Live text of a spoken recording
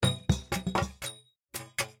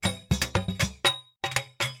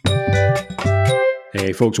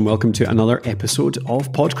Hey folks, and welcome to another episode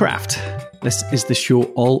of Podcraft. This is the show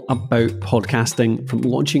all about podcasting, from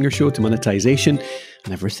launching your show to monetization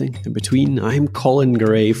and everything in between. I'm Colin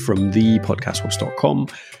Garay from thepodcasthost.com,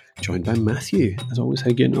 joined by Matthew. As always, how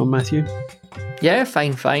you getting on, Matthew? Yeah,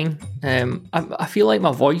 fine. I feel like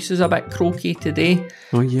my voice is a bit croaky today.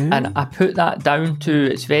 Oh, yeah? And I put that down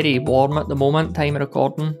to it's very warm at the moment, time of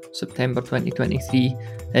recording, September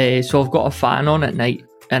 2023. So I've got a fan on at night,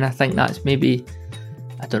 and I think that's maybe,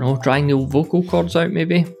 I don't know, drying the old vocal cords out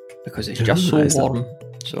maybe, because it's just so warm.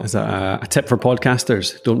 Is that a tip for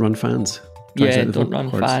podcasters? Don't run fans. Yeah, don't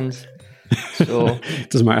run fans. So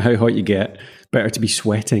it doesn't matter how hot you get. Better to be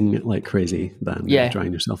sweating like crazy than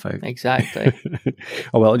drying yourself out. Exactly.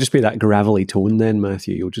 Oh, well, it'll just be that gravelly tone then,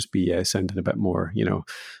 Matthew. You'll just be sounding a bit more,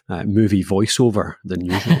 movie voiceover than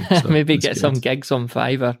usual. So maybe get some gigs on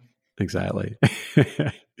Fiverr. Exactly.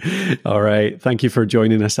 All right. Thank you for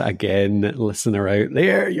joining us again, listener out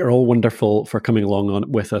there. You're all wonderful for coming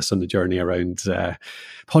along with us on the journey around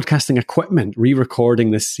podcasting equipment, re-recording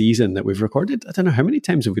this season that we've recorded. I don't know, how many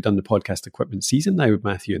times have we done the podcast equipment season now,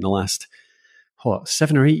 Matthew, in the last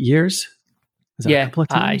 7 or 8 years? Is that a couple of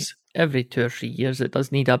times? Every 2 or 3 years it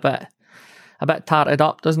does need a bit tarted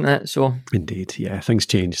up, doesn't it? So indeed, yeah, things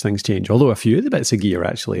change. Although a few of the bits of gear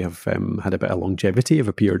actually have had a bit of longevity, have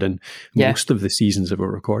appeared in most of the seasons that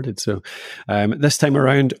were recorded. So this time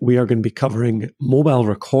around, we are going to be covering mobile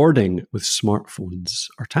recording with smartphones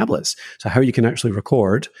or tablets. So how you can actually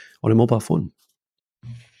record on a mobile phone.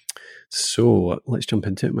 So let's jump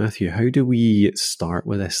into it, Matthew. How do we start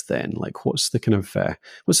with this then? Like, what's the kind of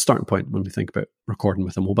what's the starting point when we think about recording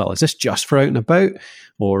with a mobile? Is this just for out and about,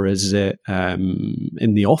 or is it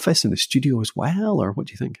in the office, in the studio as well, or what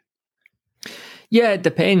do you think? Yeah, it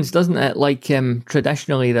depends, doesn't it? Like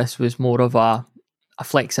traditionally, this was more of a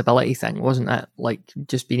flexibility thing, wasn't it? Like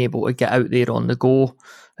just being able to get out there on the go,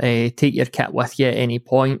 take your kit with you at any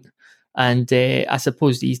point, and I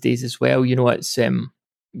suppose these days as well, it's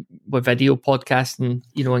with video podcasting,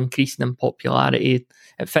 increasing in popularity,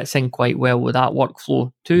 it fits in quite well with that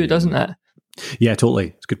workflow too, doesn't it? Yeah,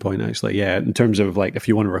 totally. It's a good point, actually. Yeah, in terms of like if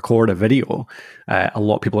you want to record a video, a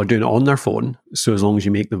lot of people are doing it on their phone. So as long as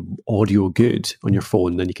you make the audio good on your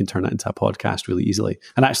phone, then you can turn it into a podcast really easily.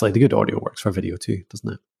 And actually, the good audio works for video too,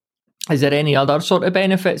 doesn't it? Is there any other sort of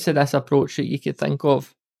benefits to this approach that you could think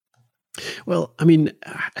of? Well, I mean,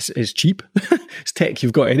 it's cheap. It's tech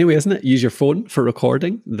you've got anyway, isn't it? Use your phone for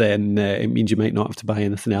recording, then it means you might not have to buy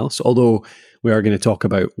anything else. Although we are going to talk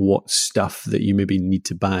about what stuff that you maybe need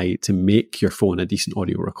to buy to make your phone a decent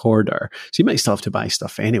audio recorder. So you might still have to buy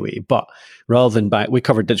stuff anyway. But rather than we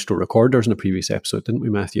covered digital recorders in a previous episode, didn't we,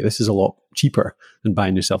 Matthew? This is a lot cheaper than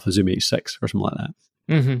buying yourself a Zoom H6 or something like that.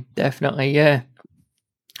 Mm-hmm, definitely, yeah.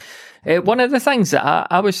 One of the things that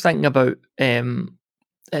I was thinking about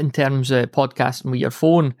in terms of podcasting with your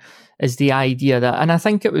phone is the idea that, and I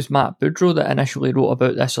think it was Matt Boudreau that initially wrote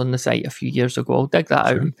about this on the site a few years ago. I'll dig that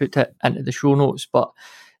out and put it into the show notes. But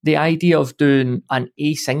the idea of doing an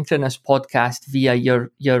asynchronous podcast via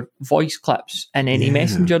your voice clips in any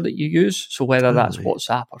messenger that you use. So whether that's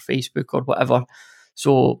WhatsApp or Facebook or whatever.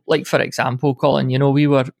 So like, for example, Colin, we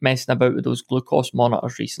were messing about with those glucose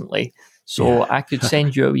monitors recently. So I could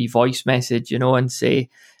send you a wee voice message, and say,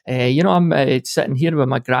 I'm sitting here with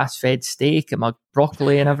my grass-fed steak and my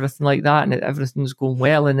broccoli and everything like that, and everything's going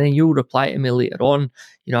well. And then you'll reply to me later on,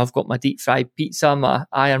 I've got my deep-fried pizza, my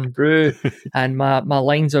iron brew, and my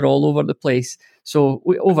lines are all over the place. So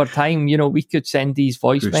over time, we could send these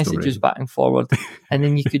voice messages back and forward, and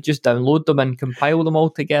then you could just download them and compile them all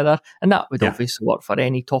together. And that would obviously work for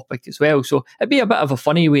any topic as well. So it'd be a bit of a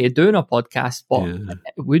funny way of doing a podcast, but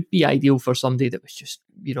it would be ideal for somebody that was just,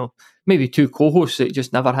 maybe two co-hosts that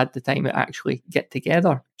just never had the time to actually get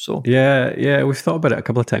together. So yeah, we've thought about it a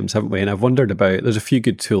couple of times, haven't we? And I've wondered about, there's a few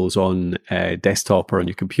good tools on desktop or on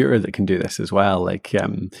your computer that can do this as well. Like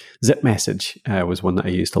Zip Message was one that I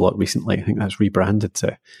used a lot recently. I think that's rebranded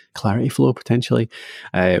to Clarity Flow potentially.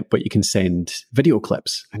 But you can send video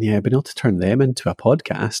clips, and being able to turn them into a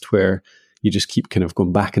podcast where you just keep kind of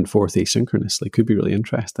going back and forth asynchronously could be really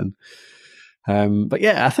interesting. But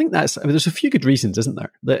I think there's a few good reasons, isn't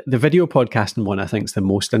there? The video podcasting one, I think, is the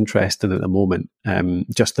most interesting at the moment.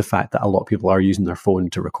 Just the fact that a lot of people are using their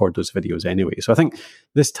phone to record those videos anyway. So I think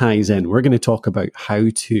this ties in. We're going to talk about how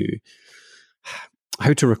to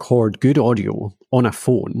record good audio on a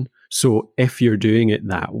phone. So if you're doing it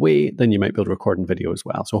that way, then you might be able to record in video as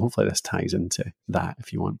well. So hopefully this ties into that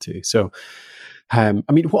if you want to. So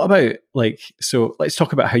what about so let's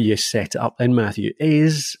talk about how you set it up then, Matthew.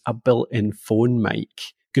 Is a built-in phone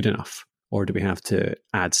mic good enough, or do we have to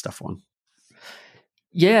add stuff on?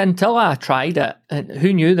 Yeah, until I tried it, and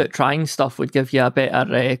who knew that trying stuff would give you a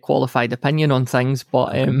better qualified opinion on things?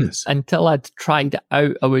 But until I'd tried it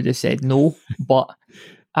out, I would have said no. But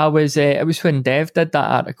I was it was when Dev did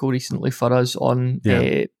that article recently for us on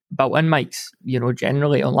built-in mics,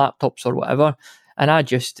 generally on laptops or whatever. And I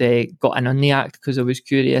just got in on the act because I was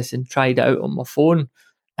curious and tried it out on my phone,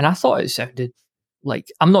 and I thought it sounded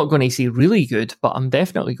like, I'm not going to say really good, but I'm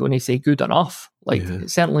definitely going to say good enough. Like,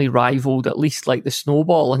 it certainly rivaled at least like the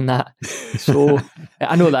Snowball in that. So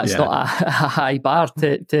I know that's not a high bar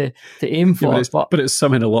to aim for, but it's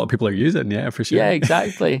something a lot of people are using. Yeah, for sure. Yeah,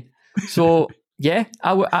 exactly. So yeah,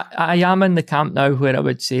 I am in the camp now where I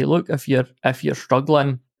would say, look, if you're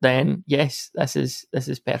struggling, then yes, this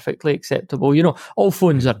is perfectly acceptable. All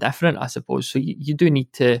phones are different, I suppose. So you do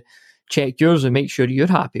need to check yours and make sure you're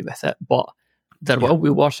happy with it. But there will be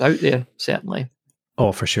worse out there, certainly.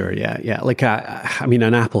 Oh, for sure, yeah. Like, I mean,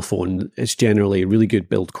 an Apple phone is generally really good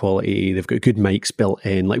build quality. They've got good mics built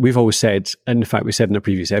in. Like we've always said, in fact, we said in a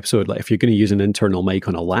previous episode, like if you're going to use an internal mic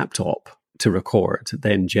on a laptop to record,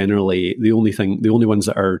 then generally the only ones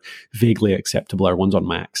that are vaguely acceptable are ones on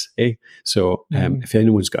Macs. So if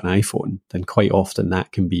anyone's got an iPhone, then quite often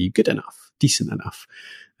that can be good enough, decent enough.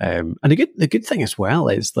 And the good thing as well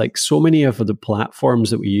is, like, so many of the platforms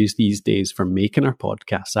that we use these days for making our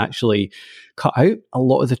podcasts actually cut out a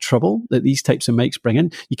lot of the trouble that these types of mics bring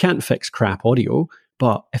in. You can't fix crap audio,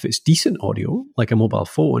 but if it's decent audio, like a mobile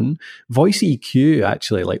phone, voice EQ,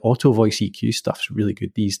 actually, like auto voice EQ stuff's really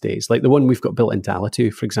good these days. Like the one we've got built into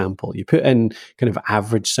Alitu, for example, you put in kind of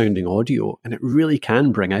average sounding audio and it really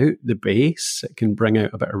can bring out the bass. It can bring out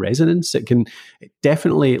a bit of resonance. It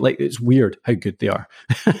definitely, like, it's weird how good they are.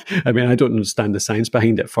 I mean, I don't understand the science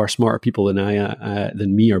behind it. Far smarter people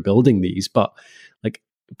than me are building these, but like,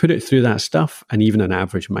 put it through that stuff and even an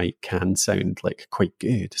average mic can sound like quite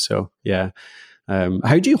good. So yeah.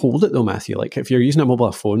 How do you hold it though, Matthew? Like if you're using a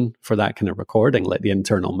mobile phone for that kind of recording, like the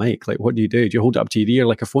internal mic, like what do? Do you hold it up to your ear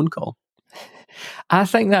like a phone call? I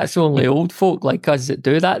think that's only old folk like us that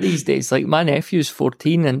do that these days. Like my nephew's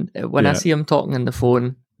 14 and when I see him talking on the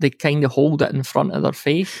phone, they kind of hold it in front of their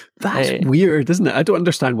face. That's weird, isn't it? I don't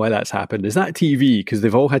understand why that's happened. Is that TV? Because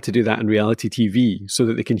they've all had to do that in reality TV so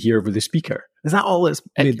that they can hear over the speaker. Is that all that's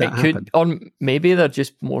made that happen? Or maybe they're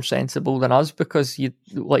just more sensible than us because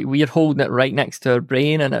we're holding it right next to our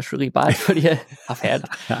brain and it's really bad for you. I've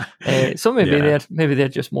heard. So maybe they're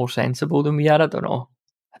just more sensible than we are. I don't know.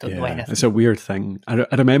 I don't know anything. It's a weird thing. I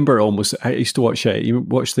remember almost. I used to watch it. You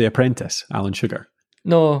watched The Apprentice, Alan Sugar?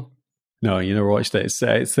 No, you never watched it.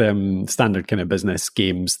 It's standard kind of business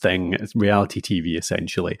games thing. It's reality TV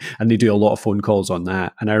essentially, and they do a lot of phone calls on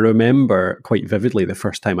that. And I remember quite vividly the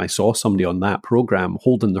first time I saw somebody on that program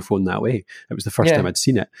holding their phone that way. It was the first time I'd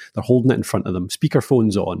seen it. They're holding it in front of them,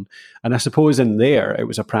 speakerphones on, and I suppose in there it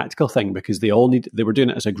was a practical thing because they were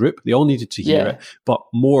doing it as a group. They all needed to hear it, but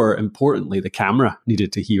more importantly, the camera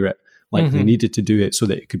needed to hear it. Like they needed to do it so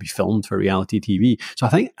that it could be filmed for reality TV. So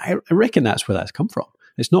I reckon that's where that's come from.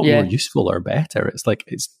 It's not more useful or better. It's like,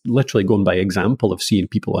 it's literally going by example of seeing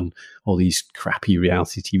people on all these crappy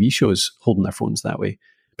reality TV shows holding their phones that way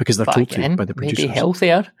because they're told to by the producers. Maybe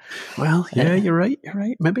healthier. Well, yeah, you're right.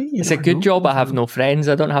 Maybe. It's a good job I have no friends.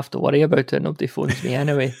 I don't have to worry about it. Nobody phones me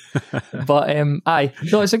anyway. But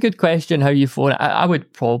it's a good question how you phone it. I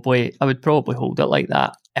would probably hold it like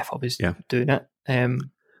that if I was doing it.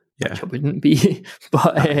 Which I wouldn't be.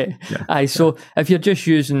 But so if you're just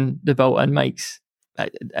using the built-in mics,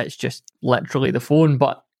 it's just literally the phone.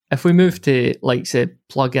 But if we move to like say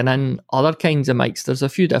plugging in other kinds of mics, there's a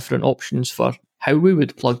few different options for how we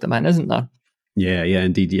would plug them in, isn't there? Yeah,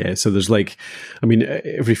 indeed, yeah. So there's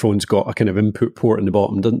every phone's got a kind of input port in the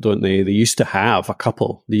bottom, don't they? They used to have a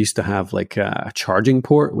couple. They used to have like a charging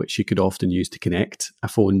port, which you could often use to connect a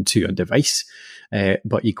phone to a device.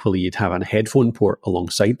 But equally, you'd have a headphone port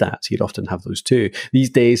alongside that. So you'd often have those two.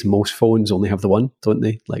 These days, most phones only have the one, don't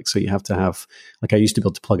they? Like, so you have to have, like I used to be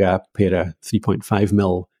able to plug a pair of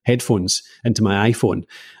 3.5mm headphones into my iPhone,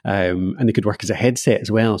 and they could work as a headset as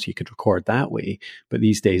well, so you could record that way. But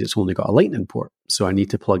these days it's only got a lightning port, so I need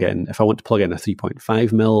to plug in, if I want to plug in a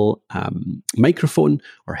 3.5mm microphone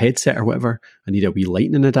or headset or whatever, I need a wee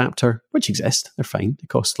lightning adapter, which exist. They're fine. They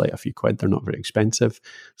cost like a few quid. They're not very expensive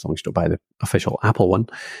as long as you don't buy the official Apple one.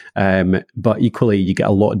 But equally, you get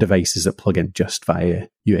a lot of devices that plug in just via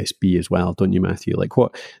USB as well, don't you, Matthew? Like,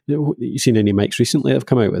 what you seen any mics recently that have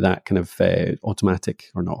come out with that kind of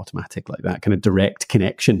automatic, or not automatic, like that kind of direct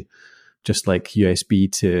connection, just like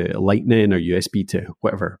USB to Lightning or USB to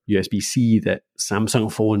whatever USB-C that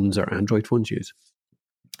Samsung phones or Android phones use?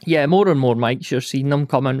 Yeah, more and more mics, you're seeing them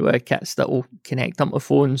coming with kits that will connect them to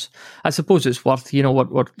phones. I suppose it's worth,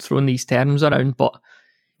 we're throwing these terms around, but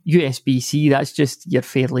USB-C, that's just your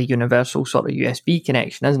fairly universal sort of USB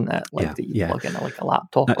connection, isn't it? Like that you plug into like a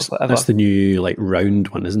laptop or whatever. That's the new like round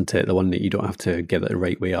one, isn't it? The one that you don't have to get it the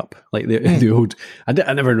right way up. Like the old, I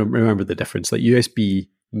never remember the difference. Like USB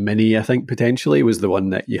Mini, I think potentially was the one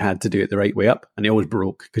that you had to do it the right way up, and they always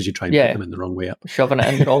broke because you try and put them in the wrong way up. Shoving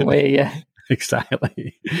it in the wrong way, yeah.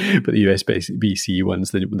 Exactly. But the USB-C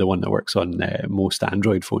one's the one that works on most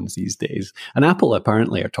Android phones these days. And Apple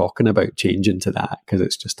apparently are talking about changing to that because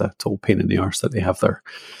it's just a total pain in the arse that they have their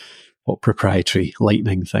proprietary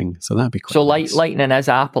Lightning thing. So that'd be quite nice. Lightning is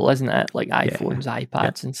Apple, isn't it? Like iPhones,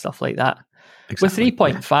 iPads and stuff like that. Exactly. With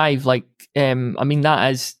 3.5, like, I mean,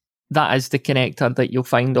 that is the connector that you'll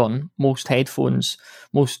find on most headphones,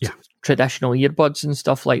 most traditional earbuds and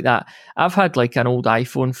stuff like that. I've had like an old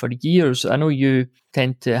iPhone for years. I know you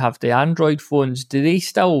tend to have the Android phones. Are they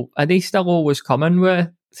still always coming with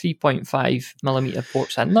 3.5 millimeter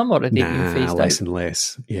ports in them, or are they being phased less and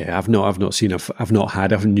less? Yeah, I've not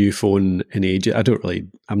had a new phone in ages.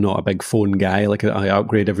 I'm not a big phone guy. Like I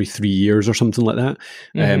upgrade every 3 years or something like that.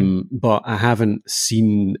 But I haven't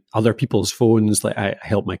seen other people's phones. Like I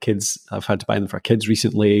help my kids. I've had to buy them for kids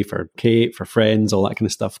recently, for Kate, for friends, all that kind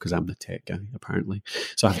of stuff, because I'm the tech guy apparently.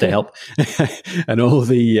 So I have to help. And all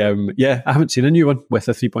the I haven't seen a new one with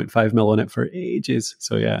a 3.5 mil on it for ages.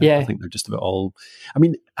 So I think they're just about all. I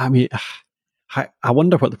mean, I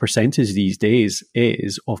wonder what the percentage these days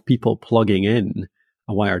is of people plugging in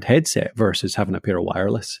a wired headset versus having a pair of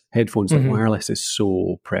wireless headphones. Like wireless is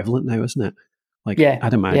so prevalent now, isn't it? Like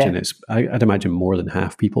I'd imagine I'd imagine more than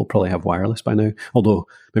half people probably have wireless by now. Although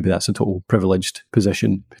maybe that's a total privileged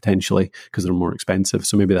position potentially because they're more expensive.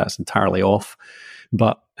 So maybe that's entirely off.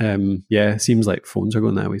 But it seems like phones are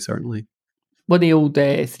going that way certainly. Well, the old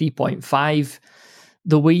 3.5.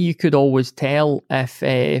 The way you could always tell if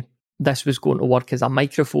this was going to work as a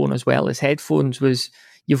microphone as well as headphones was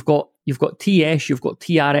you've got TS, you've got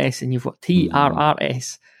TRS, and you've got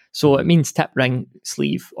TRRS. So it means tip ring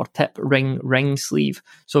sleeve or tip ring sleeve.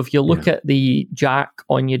 So if you look at the jack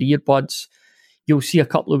on your earbuds, you'll see a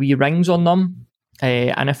couple of wee rings on them,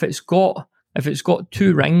 and if it's got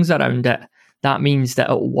 2 rings around it, that means that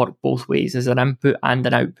it'll work both ways as an input and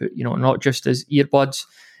an output. Not just as earbuds.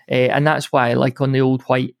 And that's why, like on the old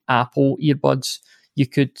white Apple earbuds, you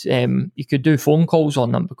could do phone calls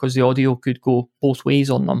on them because the audio could go both ways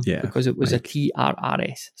on them because it was a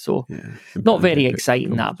TRRS. So not very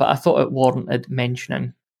exciting that, but I thought it warranted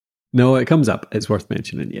mentioning. No, it comes up. It's worth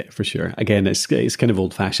mentioning, for sure. Again, it's kind of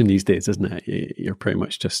old-fashioned these days, isn't it? You're pretty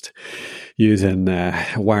much just using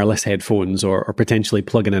wireless headphones or potentially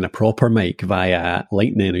plugging in a proper mic via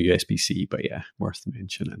Lightning or USB-C, but worth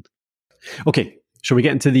mentioning. Okay. Shall we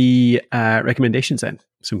get into the recommendations then?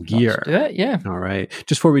 Some gear. Let's do it, yeah. All right.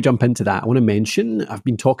 Just before we jump into that, I want to mention I've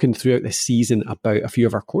been talking throughout this season about a few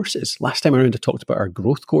of our courses. Last time around, I talked about our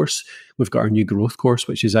growth course. We've got our new growth course,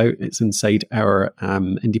 which is out. It's inside our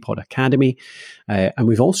IndiePod Academy. And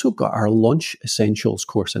we've also got our Launch Essentials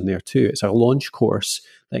course in there too. It's our launch course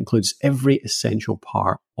that includes every essential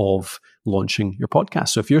part of launching your podcast.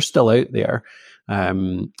 So if you're still out there,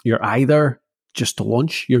 you're either just to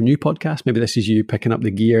launch your new podcast. Maybe this is you picking up the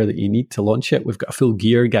gear that you need to launch it. We've got a full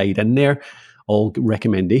gear guide in there, all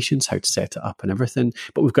recommendations, how to set it up and everything.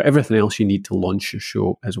 But we've got everything else you need to launch your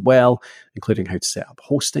show as well, including how to set up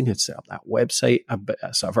hosting, how to set up that website, a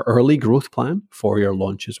sort of an early growth plan for your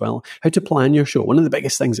launch as well, how to plan your show. One of the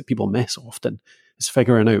biggest things that people miss often is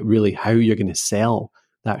figuring out really how you're going to sell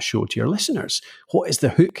that show to your listeners. What is the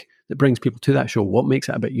hook that brings people to that show? What makes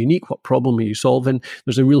it a bit unique? What problem are you solving?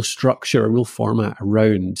 There's a real structure, a real format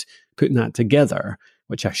around putting that together,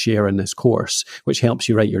 which I share in this course, which helps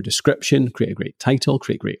you write your description, create a great title,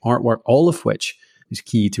 create great artwork, all of which is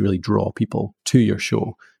key to really draw people to your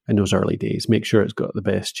show in those early days. Make sure it's got the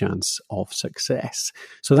best chance of success.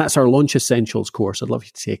 So that's our Launch Essentials course. I'd love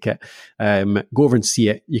you to take it. Go over and see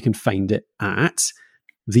it. You can find it at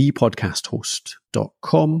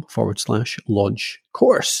thepodcasthost.com/launch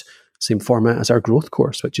course. Same format as our growth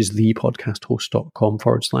course, which is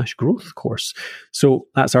thepodcasthost.com/growth course. So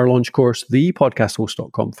that's our launch course,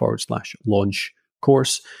 thepodcasthost.com/launch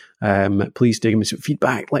course. Please do give me some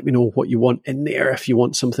feedback. Let me know what you want in there. If you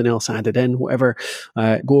want something else added in, whatever,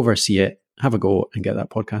 go over, see it, have a go, and get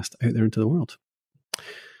that podcast out there into the world.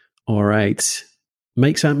 All right.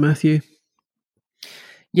 Mike, Sam, Matthew.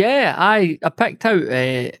 Yeah, I picked out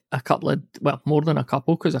a couple of, well, more than a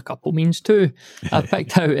couple, because a couple means two. I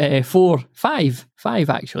picked out five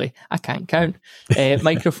actually. I can't count.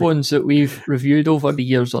 Microphones that we've reviewed over the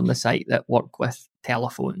years on the site that work with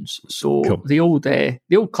telephones. So Cool. the old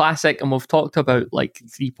classic, and we've talked about like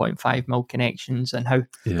 3.5mm connections and how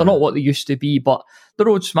they're not what they used to be, but the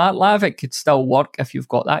Rode SmartLav, it could still work if you've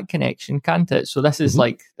got that connection, can't it? So this is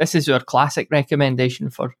this is our classic recommendation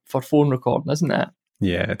for phone recording, isn't it?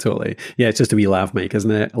 Yeah, totally. Yeah, it's just a wee lav mic, isn't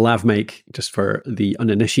it? A lav mic, just for the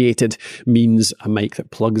uninitiated, means a mic that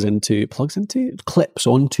clips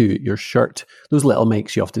onto your shirt. Those little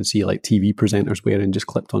mics you often see like TV presenters wearing, just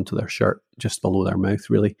clipped onto their shirt, just below their mouth,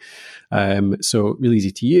 really. So really easy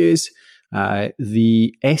to use.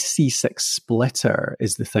 The SC6 splitter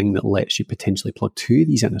is the thing that lets you potentially plug two of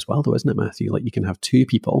these in as well, though, isn't it, Matthew? Like you can have two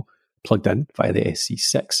people plugged in via the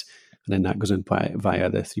SC6. And then that goes in via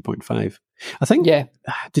the 3.5. I think. Yeah.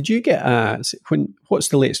 Did you get what's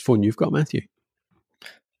the latest phone you've got, Matthew?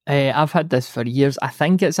 I've had this for years. I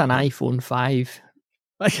think it's an iPhone 5.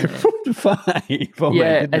 iPhone 5. Oh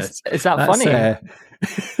yeah, is that funny?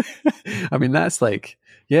 I mean, that's like.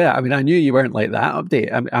 Yeah, I mean, I knew you weren't like that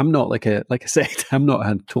update. I'm not like I said, I'm not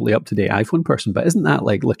a totally up to date iPhone person, but isn't that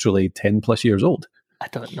like literally 10 plus years old? I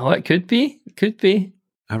don't know. It could be. It could be.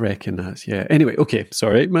 I reckon that's, yeah. Anyway, okay.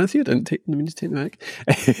 Sorry, Matthew. I didn't mean to take the mic.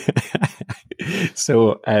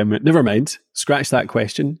 So, never mind. Scratch that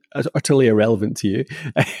question. It's utterly irrelevant to you.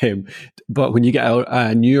 But when you get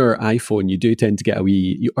a newer iPhone, you do tend to get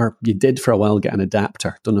you did for a while get an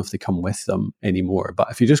adapter. Don't know if they come with them anymore. But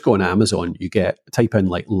if you just go on Amazon, you type in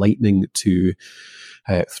like Lightning to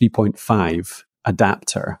 3.5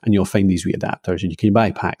 adapter, and you'll find these wee adapters, and you can buy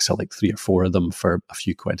packs of like 3 or 4 of them for a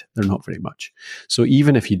few quid. They're not very much. So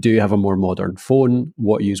even if you do have a more modern phone,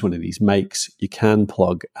 use one of these mics, you can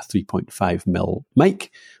plug a 3.5mm mic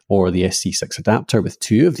or the SC6 adapter with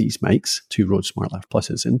 2 of these mics, 2 Rode SmartLav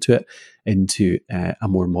Pluses into a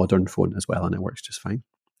more modern phone as well, and it works just fine.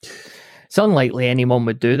 It's unlikely anyone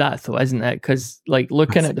would do that, though, isn't it? Because, like,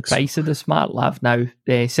 looking at the price of the SmartLav now,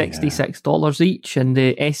 $66 each, and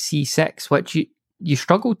the SC6, which you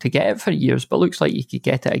struggled to get it for years, but looks like you could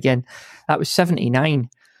get it again. That was $79.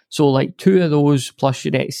 So, like, 2 of those plus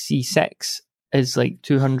your SC6 is like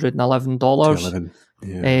 $211.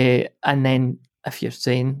 And then if you're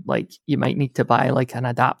saying, like, you might need to buy like an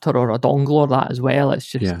adapter or a dongle or that as well, it's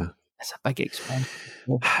just it's a big expense.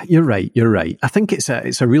 You're right. I think it's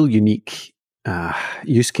a real unique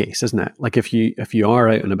use case, isn't it? Like if you are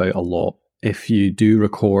out and about a lot, if you do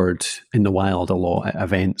record in the wild a lot at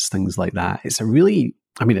events, things like that, it's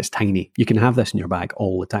it's tiny. You can have this in your bag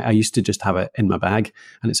all the time. I used to just have it in my bag,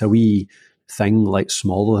 and it's a wee thing like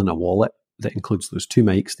smaller than a wallet that includes those 2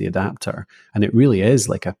 mics, the adapter, and it really is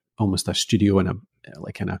like almost a studio in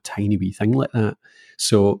a tiny wee thing like that.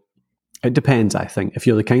 So it depends, I think. If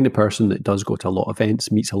you're the kind of person that does go to a lot of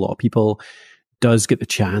events, meets a lot of people, does get the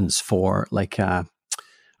chance for like an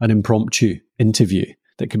impromptu interview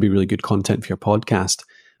that could be really good content for your podcast,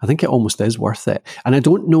 I think it almost is worth it. And I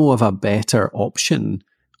don't know of a better option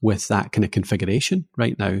with that kind of configuration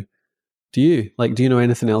right now. Do you? Like, do you know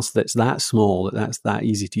anything else that's that small, that's that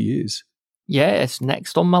easy to use? Yeah, it's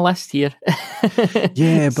next on my list here.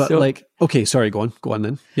 Yeah, but okay, sorry, go on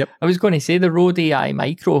then. Yep. I was going to say the Rode AI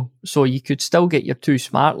Micro, so you could still get your 2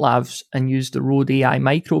 SmartLavs and use the Rode AI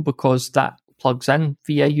Micro because that plugs in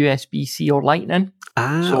via USB-C or Lightning.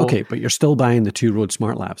 Okay, but you're still buying the 2 Rode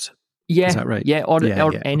SmartLavs. Yeah. Is that right? Yeah, or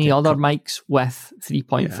any other mics with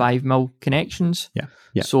 3.5mm connections. Yeah.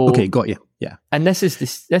 So, okay, got you. Yeah. And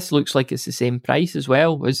this looks like it's the same price as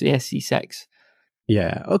well as the SC6.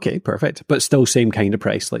 Yeah, okay, perfect. But still same kind of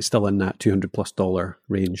price, like still in that $200+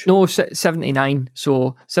 range. No, 79.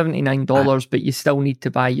 So $79, but you still need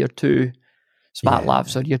to buy your 2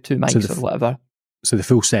 SmartLavs or your 2 mics or whatever. So the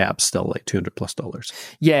full setup's still like $200+.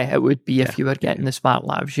 Yeah, it would be if you were getting the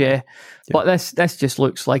SmartLavs, yeah. But this just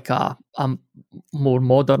looks like a more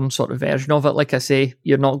modern sort of version of it. Like I say,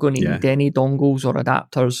 you're not going to need any dongles or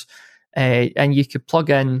adapters. And you could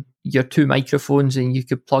plug in your 2 microphones, and you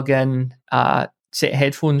could plug in set of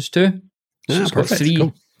headphones too. So it's got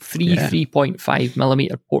three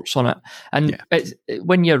 3.5mm ports on it, and it's,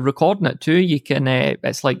 when you're recording it too, you can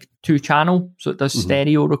it's like 2-channel, so it does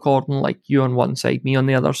stereo recording, like you on one side, me on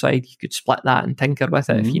the other side. You could split that and tinker with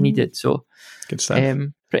it if you needed. So good stuff.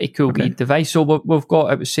 Pretty cool wee device. So we've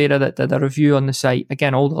got, it was Sarah that did a review on the site.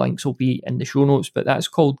 Again, all the links will be in the show notes, but that's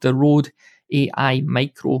called the Rode AI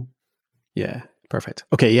Micro. Yeah. Perfect.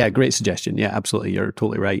 Okay, yeah, great suggestion. Yeah, absolutely. You're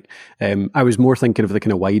totally right. I was more thinking of the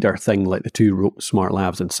kind of wider thing, like the two smart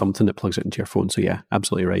labs and something that plugs it into your phone. So yeah,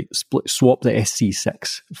 absolutely right. Swap the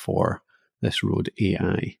SC6 for this Rode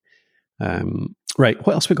AI. Right,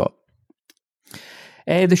 what else we got?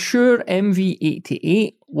 The Shure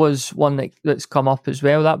MV88 was one that's come up as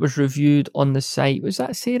well. That was reviewed on the site. Was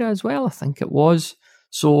that Sarah as well? I think it was.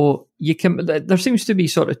 So there seems to be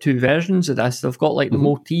sort of two versions of this. They've got like the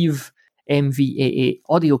Motiv MV88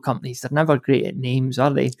 audio companies. They're never great at names,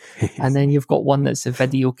 are they? And then you've got one that's a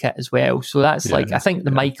video kit as well. So that's I think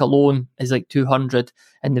the mic alone is like 200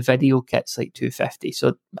 and the video kit's like 250.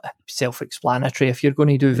 So self-explanatory. If you're going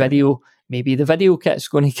to do video, maybe the video kit's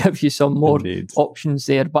going to give you some more options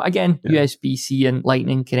there. But again, USB-C and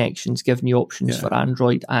Lightning connections giving you options for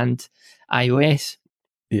Android and iOS.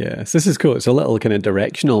 Yes, this is cool. It's a little kind of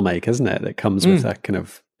directional mic, isn't it? That comes with a kind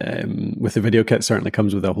of, with the video kit, certainly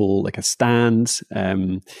comes with a whole, like a stand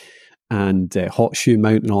and hot shoe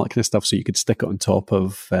mount and all that kind of stuff. So you could stick it on top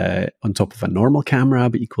of a normal camera,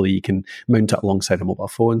 but equally you can mount it alongside a mobile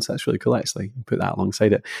phone. So that's really cool, actually. Put that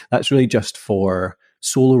alongside it. That's really just for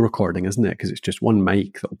solo recording, isn't it? Because it's just one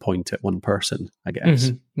mic that'll point at one person, I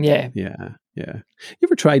guess. Yeah. You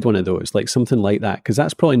ever tried one of those, like something like that? Because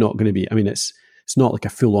that's probably not going to be, I mean, it's not like a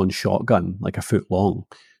full-on shotgun, like a foot long.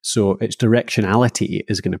 So its directionality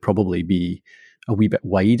is going to probably be a wee bit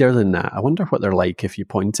wider than that. I wonder what they're like if you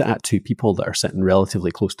point it at two people that are sitting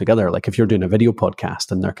relatively close together. Like if you're doing a video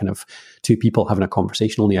podcast and they're kind of two people having a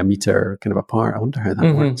conversation only a meter kind of apart. I wonder how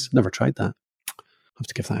that works. Never tried that. I'll have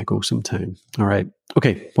to give that a go sometime. All right.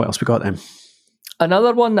 Okay, what else we got then?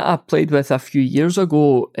 Another one that I played with a few years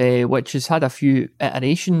ago, which has had a few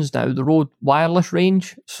iterations now, the Rode Wireless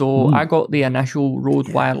range. So I got the initial Rode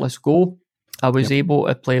Wireless Go. I was able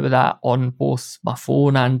to play with that on both my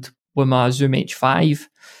phone and with my Zoom H5.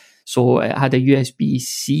 So it had a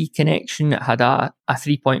USB-C connection. It had a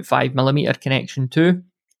 3.5mm connection too.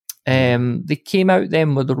 They came out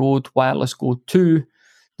then with the Rode Wireless Go 2.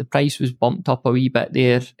 The price was bumped up a wee bit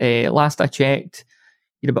there. Last I checked,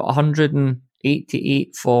 you're about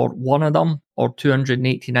 188 for one of them, or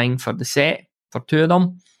 289 for the set for two of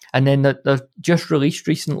them. And then they've just released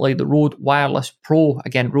recently the Rode Wireless Pro.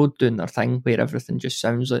 Again, Rode doing their thing where everything just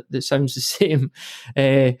sounds the same.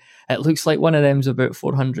 It looks like one of them's about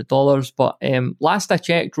 $400. But last I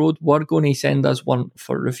checked, Rode were going to send us one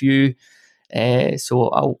for review. So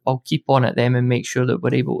I'll keep on at them and make sure that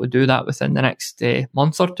we're able to do that within the next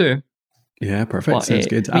month or two. Yeah, perfect. But, sounds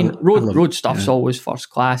good. I mean, Rode stuff's always first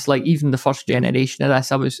class. Like even the first generation of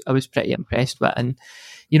this, I was pretty impressed with. And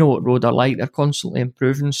you know what Rode are like; they're constantly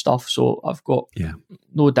improving stuff. So I've got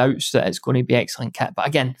no doubts that it's going to be excellent kit. But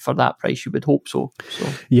again, for that price, you would hope so.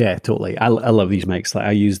 Yeah, totally. I love these mics. Like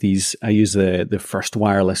I use the first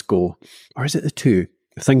Wireless Go, or is it the 2?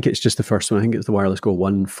 I think it's just the first one. I think it's the Wireless Go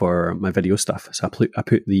 1 for my video stuff. So I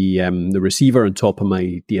put the receiver on top of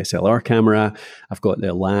my DSLR camera. I've got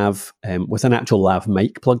the lav with an actual lav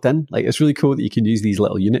mic plugged in. Like it's really cool that you can use these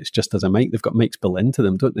little units just as a mic. They've got mics built into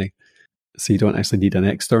them, don't they? So you don't actually need an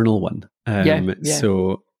external one.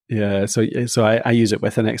 So I use it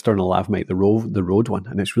with an external lav mic, the Rode one,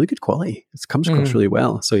 and it's really good quality. It comes across really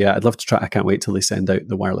well. So yeah, I'd love to try. I can't wait till they send out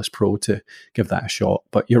the Wireless Pro to give that a shot.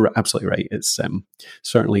 But you're absolutely right. It's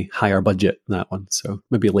certainly higher budget, that one. So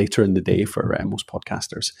maybe later in the day for most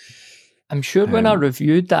podcasters. I'm sure when I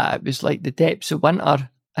reviewed that, it was like the depths of winter,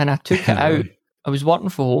 and I took it out. I was working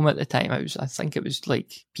from home at the time. I think it was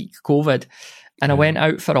like peak COVID, and I went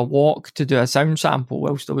out for a walk to do a sound sample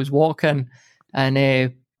whilst I was walking, and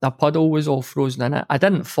the puddle was all frozen in it. I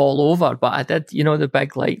didn't fall over, but I did, the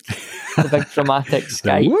big dramatic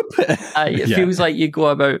sky. It feels like you go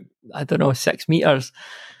about, 6 meters.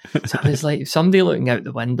 So I was like, somebody looking out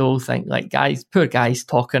the window think like, poor guy's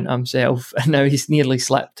talking to himself, and now he's nearly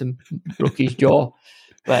slipped and broke his jaw.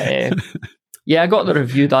 But I got the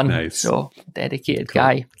review done. Nice. So dedicated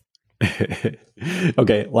guy.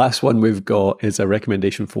 Okay, last one we've got is a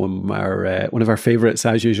recommendation from our one of our favourites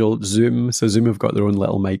as usual, Zoom. So Zoom have got their own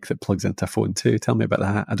little mic that plugs into a phone too. Tell me about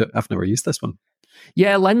that. I've never used this one.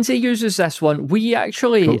 Yeah, Lindsay uses this one. We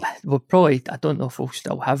actually, I don't know if we'll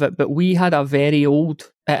still have it, but we had a very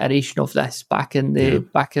old iteration of this back in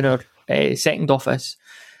our second office.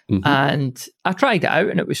 And I tried it out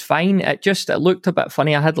and it was fine. It looked a bit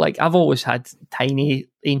funny. I've always had tiny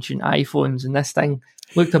ancient iPhones, and this thing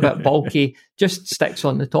looked a bit bulky, just sticks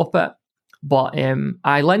on the top of it. But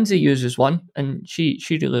Lindsay uses one and she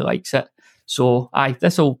really likes it. So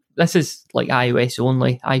this is like iOS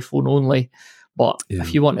only, iPhone only. But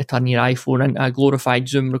if you want to turn your iPhone into a glorified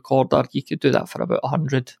Zoom recorder, you could do that for about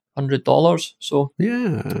 $100 $100. So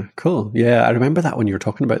yeah, cool. Yeah, I remember that when you were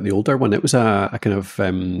talking about the older one. It was a kind of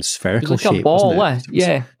spherical it's like shape, a ball, wasn't it?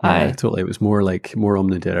 yeah. Yeah, totally. It was more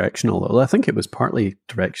omnidirectional. Well, I think it was partly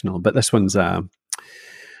directional, but this one's a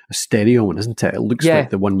stereo one, isn't it? It looks like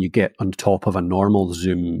the one you get on top of a normal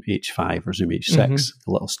Zoom H5 or Zoom H6,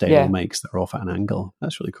 the little stereo mics that are off at an angle.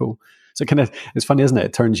 That's really cool. So it's funny, isn't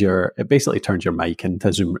it? It basically turns your mic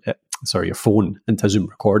into your phone into Zoom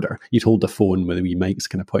recorder. You'd hold the phone with the wee mics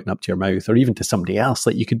kind of pointing up to your mouth, or even to somebody else.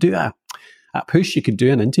 Like you could do at push, you could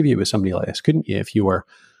do an interview with somebody like this, couldn't you? If you were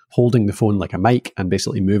holding the phone like a mic and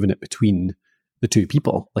basically moving it between the two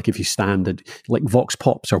people. Like if you stand like Vox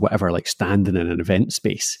Pops or whatever, like standing in an event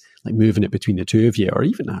space, like moving it between the two of you, or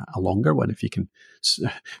even a longer one if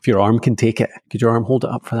your arm can take it. Could your arm hold it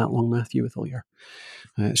up for that long, Matthew, with all your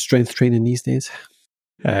strength training these days?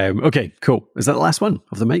 Okay, cool. Is that the last one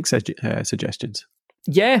of the mic suggestions?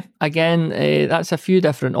 Yeah, again, that's a few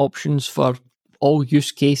different options for all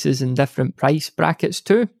use cases and different price brackets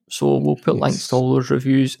too. So we'll put links to all those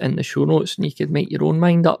reviews in the show notes, and you can make your own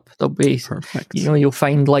mind up. There'll be, perfect. You'll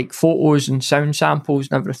find like photos and sound samples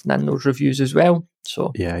and everything in those reviews as well.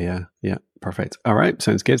 So yeah, perfect. All right,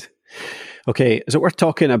 sounds good. Okay, is it worth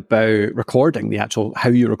talking about recording, the actual how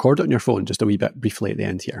you record it on your phone, just a wee bit briefly at the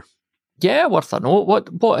end here? Yeah, worth a note.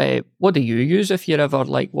 What do you use if you're ever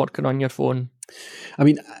like working on your phone? I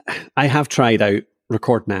mean, I have tried out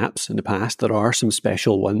recording apps in the past. There are some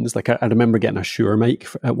special ones. Like I remember getting a Shure mic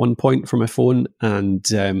at one point for my phone, and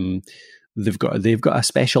they've got a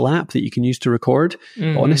special app that you can use to record.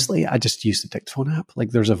 But honestly, I just use the Dictaphone app.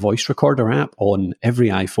 Like there's a voice recorder app on every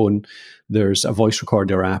iPhone. There's a voice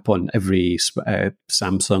recorder app on every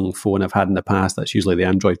Samsung phone I've had in the past. That's usually the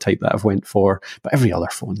Android type that I've went for. But every other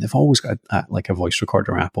phone, they've always got a voice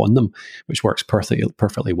recorder app on them, which works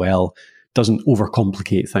perfectly well. Doesn't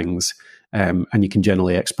overcomplicate things. And you can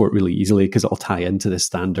generally export really easily because it'll tie into the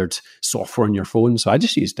standard software on your phone. So I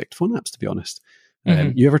just use Dictaphone apps, to be honest.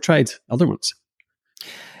 You ever tried other ones?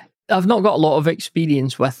 I've not got a lot of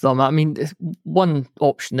experience with them. I mean, one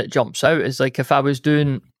option that jumps out is like if I was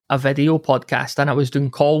doing a video podcast and I was doing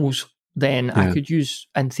calls, then I could use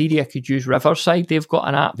Riverside. They've got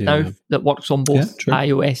an app now that works on both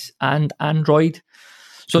iOS and Android.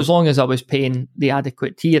 So as long as I was paying the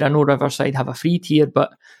adequate tier, I know Riverside have a free tier,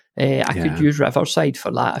 but I could use Riverside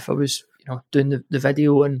for that if I was, doing the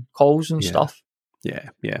video and calls and stuff.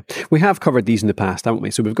 Yeah. We have covered these in the past, haven't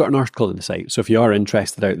we? So we've got an article on the site. So if you are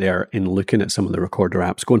interested out there in looking at some of the recorder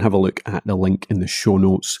apps, go and have a look at the link in the show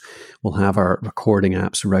notes. We'll have our recording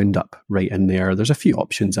apps roundup right in there. There's a few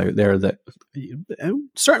options out there that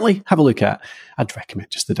certainly have a look at. I'd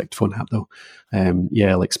recommend just the Dictaphone app though.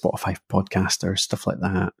 Like Spotify Podcaster, stuff like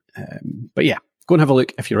that. But yeah, go and have a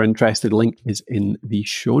look if you're interested. Link is in the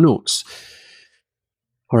show notes.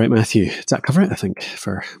 All right, Matthew, does that cover it, I think,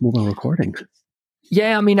 for mobile recording?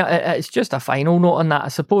 Yeah, I mean, it's just a final note on that. I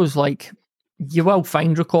suppose, like, you will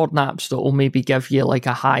find recording apps that will maybe give you, like,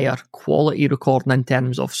 a higher quality recording in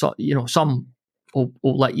terms of, some will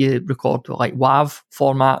let you record to, like, WAV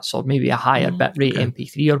formats or maybe a higher bitrate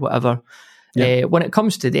MP3 or whatever. When it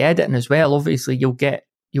comes to the editing as well, obviously, you'll get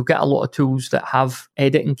a lot of tools that have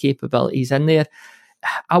editing capabilities in there.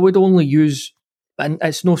 I would only use... And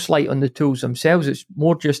it's no slight on the tools themselves. It's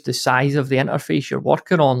more just the size of the interface you're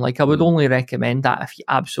working on. Like I would only recommend that if you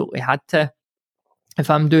absolutely had to.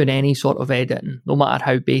 If I'm doing any sort of editing, no matter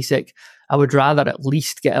how basic, I would rather at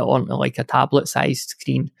least get it onto like a tablet-sized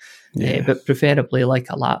screen, but preferably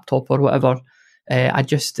like a laptop or whatever. I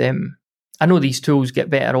know these tools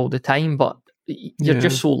get better all the time, but you're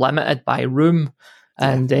just so limited by room.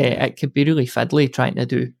 And it could be really fiddly trying to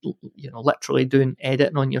do, literally doing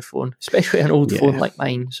editing on your phone, especially an old phone like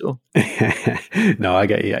mine. So, no, I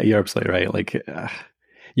get you. You're absolutely right. Like,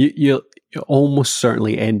 you almost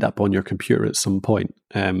certainly end up on your computer at some point,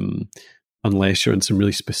 unless you're in some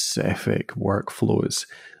really specific workflows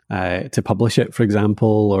to publish it, for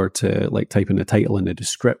example, or to like type in the title in the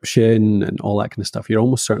description and all that kind of stuff. You're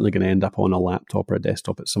almost certainly going to end up on a laptop or a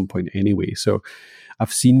desktop at some point anyway. So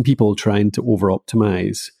I've seen people trying to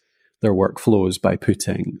over-optimize their workflows by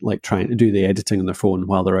trying to do the editing on their phone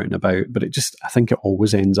while they're out and about. But I think it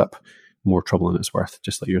always ends up more trouble than it's worth,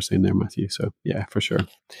 just like you're saying there, Matthew. So yeah, for sure.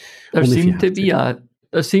 There seemed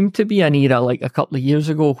to be an era like a couple of years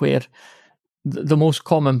ago where the most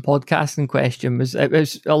common podcasting question was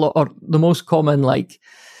the most common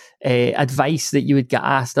advice that you would get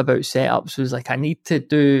asked about setups was like, I need to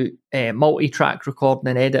do multi-track recording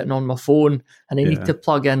and editing on my phone, and I need to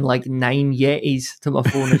plug in like 9 Yetis to my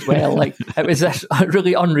phone as well. Like it was a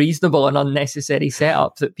really unreasonable and unnecessary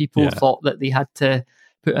setup that people thought that they had to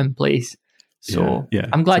put in place. So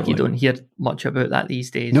I'm glad you don't hear much about that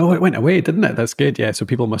these days. No, it went away, didn't it? That's good. Yeah. So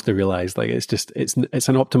people must have realized like it's an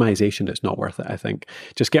optimization that's not worth it, I think.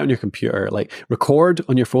 Just get on your computer, like record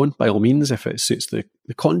on your phone by all means if it suits the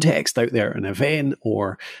context out there, an event,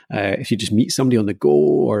 or if you just meet somebody on the go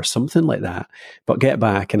or something like that. But get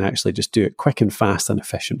back and actually just do it quick and fast and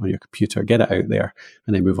efficient on your computer. Get it out there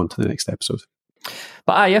and then move on to the next episode.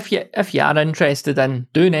 But if you are interested in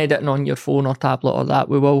doing editing on your phone or tablet or that,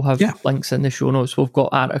 we will have links in the show notes. We've got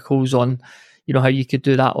articles on, how you could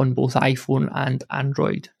do that on both iPhone and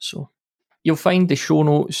Android. So you'll find the show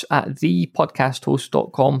notes at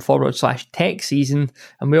thepodcasthost.com/tech season.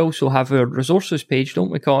 And we also have our resources page, don't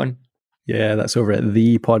we, Colin? Yeah, that's over at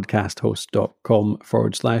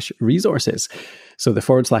thepodcasthost.com/resources. So the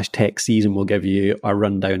 /tech season will give you a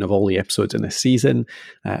rundown of all the episodes in this season,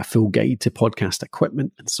 a full guide to podcast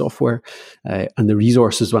equipment and software. And the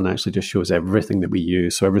resources one actually just shows everything that we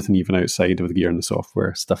use. So everything even outside of the gear and the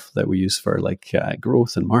software, stuff that we use for like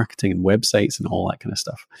growth and marketing and websites and all that kind of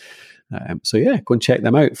stuff. So go and check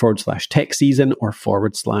them out, /tech season or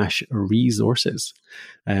 /resources.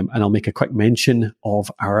 And I'll make a quick mention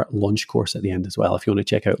of our launch course at the end as well. If you want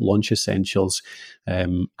to check out Launch Essentials,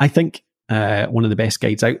 I think one of the best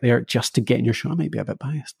guides out there just to get in your show. I might be a bit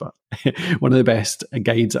biased, but one of the best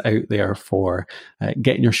guides out there for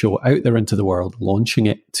getting your show out there into the world, launching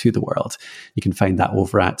it to the world. You can find that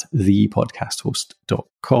over at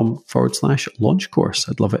thepodcasthost.com/launch course.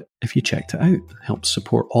 I'd love it if you checked it out. It helps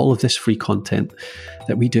support all of this free content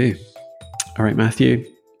that we do. All right, Matthew,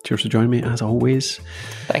 cheers for joining me as always.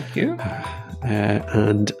 Thank you.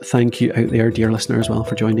 And thank you out there, dear listener, as well,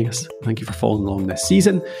 for joining us. Thank you for following along this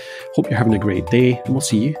season. Hope you're having a great day, and we'll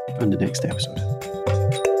see you on the next episode.